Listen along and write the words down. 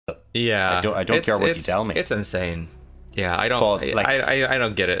Yeah, I don't care what you tell me. It's insane. Yeah, I don't But, like, I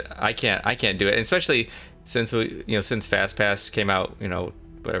don't get it. I can't do it. And especially since since FastPass came out,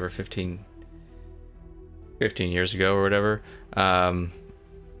 whatever 15 years ago or whatever.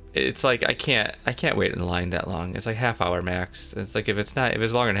 It's like I can't wait in line that long. It's like half hour max. It's like if it's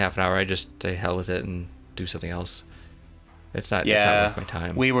longer than half an hour, I just say hell with it and do something else. It's not worth my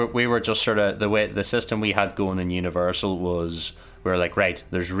time. We were just sort of, the system we had going in Universal was, we were like, right,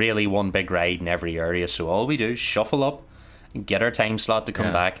 there's really one big ride in every area, so all we do is shuffle up and get our time slot to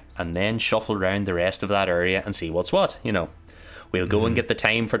come back, and then shuffle around the rest of that area and see what's what. We'll go and get the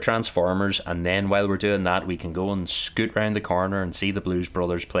time for Transformers, and then while we're doing that, we can go and scoot round the corner and see the Blues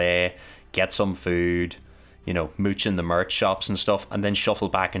Brothers play, get some food, mooch in the merch shops and stuff, and then shuffle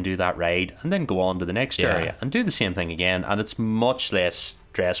back and do that ride, and then go on to the next area and do the same thing again. And it's much less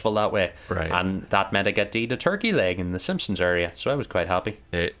stressful that way. Right. And that meant I get to eat a turkey leg in the Simpsons area, so I was quite happy.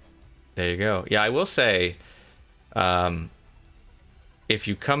 There you go. Yeah, I will say, if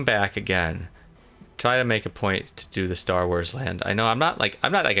you come back again, try to make a point to do the Star Wars land. I know I'm not like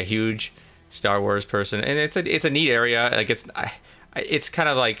a huge Star Wars person, and it's a neat area. Like it's kind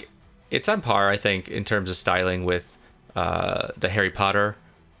of like, it's on par, I think, in terms of styling with the Harry Potter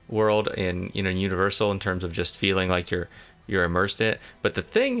world in Universal, in terms of just feeling like you're immersed in it. But the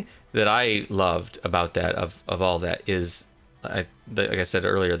thing that I loved about that, of all that, is like I said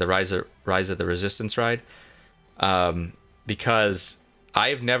earlier, the Rise of the Resistance ride, because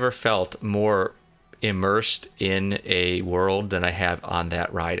I've never felt more immersed in a world than I have on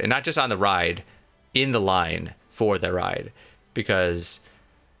that ride. And not just on the ride, in the line for the ride, because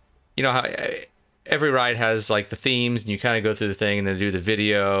how every ride has like the themes, and you kind of go through the thing and then do the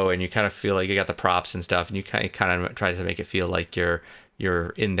video, and you kind of feel like you got the props and stuff, and you kind of try to make it feel like you're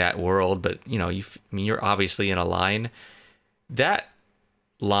in that world. But you're obviously in a line. That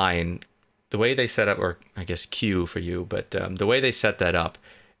line, the way they set up, or I guess queue for you, but the way they set that up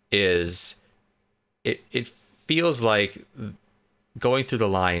is, it feels like going through the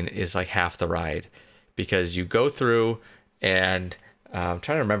line is like half the ride, because you go through, and I'm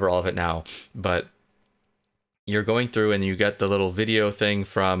trying to remember all of it now, but you're going through and you get the little video thing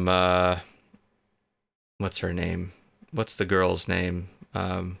from what's her name? What's the girl's name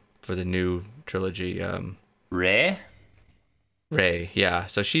for the new trilogy? Rey? Rey, yeah.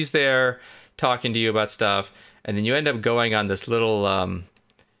 So she's there talking to you about stuff, and then you end up going on this little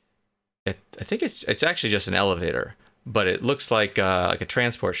I think it's actually just an elevator, but it looks like a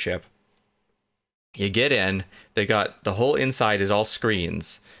transport ship. You get in, they got the whole inside is all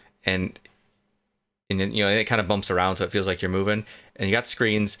screens, and it kind of bumps around, so it feels like you're moving. And you got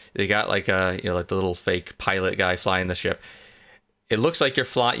screens. They got like like the little fake pilot guy flying the ship. It looks like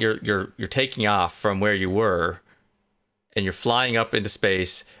you're taking off from where you were, and you're flying up into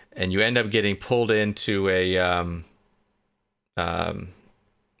space, and you end up getting pulled into a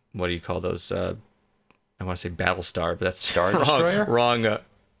what do you call those? I want to say Battlestar, but that's Star Destroyer. Wrong.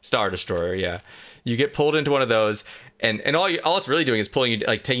 Star Destroyer. Yeah, you get pulled into one of those, and all it's really doing is pulling you,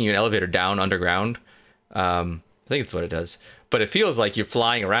 like taking you an elevator down underground. I think it's what it does, but it feels like you're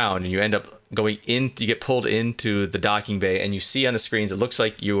flying around, and you end up going in. You get pulled into the docking bay, and you see on the screens, it looks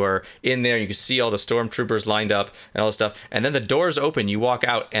like you are in there. You can see all the stormtroopers lined up and all this stuff, and then the doors open. You walk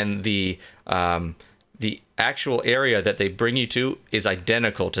out, and the actual area that they bring you to is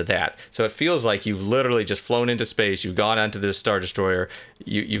identical to that. So it feels like you've literally just flown into space. You've gone onto this Star Destroyer.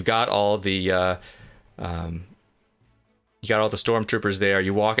 You've got all the you got all the stormtroopers there.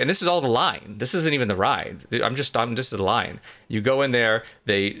 You walk, and this is all the line. This isn't even the ride. I'm just the line. You go in there.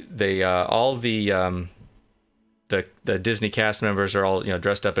 They all the Disney cast members are all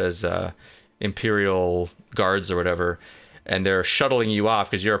dressed up as Imperial guards or whatever. And they're shuttling you off,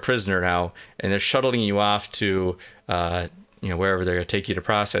 because you're a prisoner now, and they're shuttling you off to wherever they're going to take you to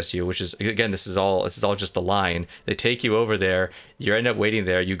process you, which is, again, this is all just the line. They take you over there. You end up waiting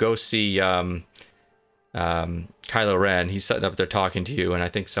there. You go see Kylo Ren. He's sitting up there talking to you, and I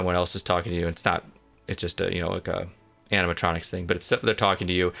think someone else is talking to you. It's just a like a animatronics thing, but it's up there talking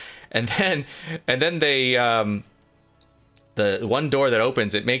to you. And then they the one door that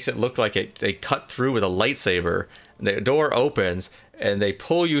opens, it makes it look like they cut through with a lightsaber. The door opens, and they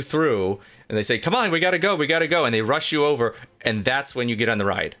pull you through, and they say, "Come on, we gotta go," and they rush you over, and that's when you get on the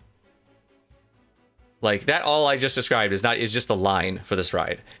ride. Like that, all I just described is just the line for this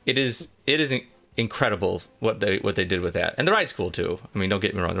ride. It is incredible what they did with that, and the ride's cool too. I mean, don't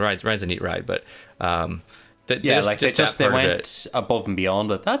get me wrong, the ride's a neat ride, but they went above and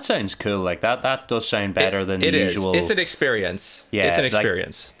beyond it. That sounds cool. Like that does sound better than the usual. It's an experience. Yeah, it's an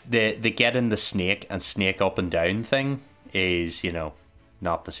experience. The get in the snake and snake up and down thing is,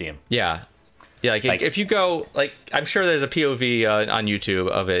 not the same. Yeah. Yeah, like if you go, like, I'm sure there's a POV on YouTube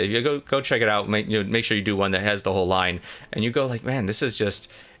of it. If you go check it out, make sure you do one that has the whole line, and you go like, man, this is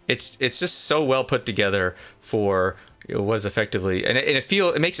just, it's just so well put together for was effectively, and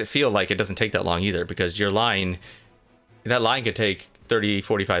it makes it feel like it doesn't take that long either, because that line could take 30,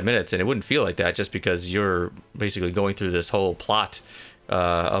 45 minutes, and it wouldn't feel like that just because you're basically going through this whole plot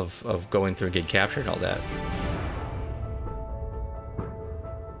of going through and getting captured and all that.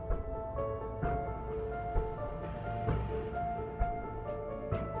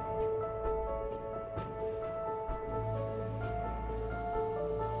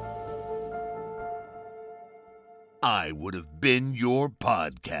 I Would Have Been Your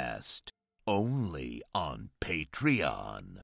Podcast, only on Patreon.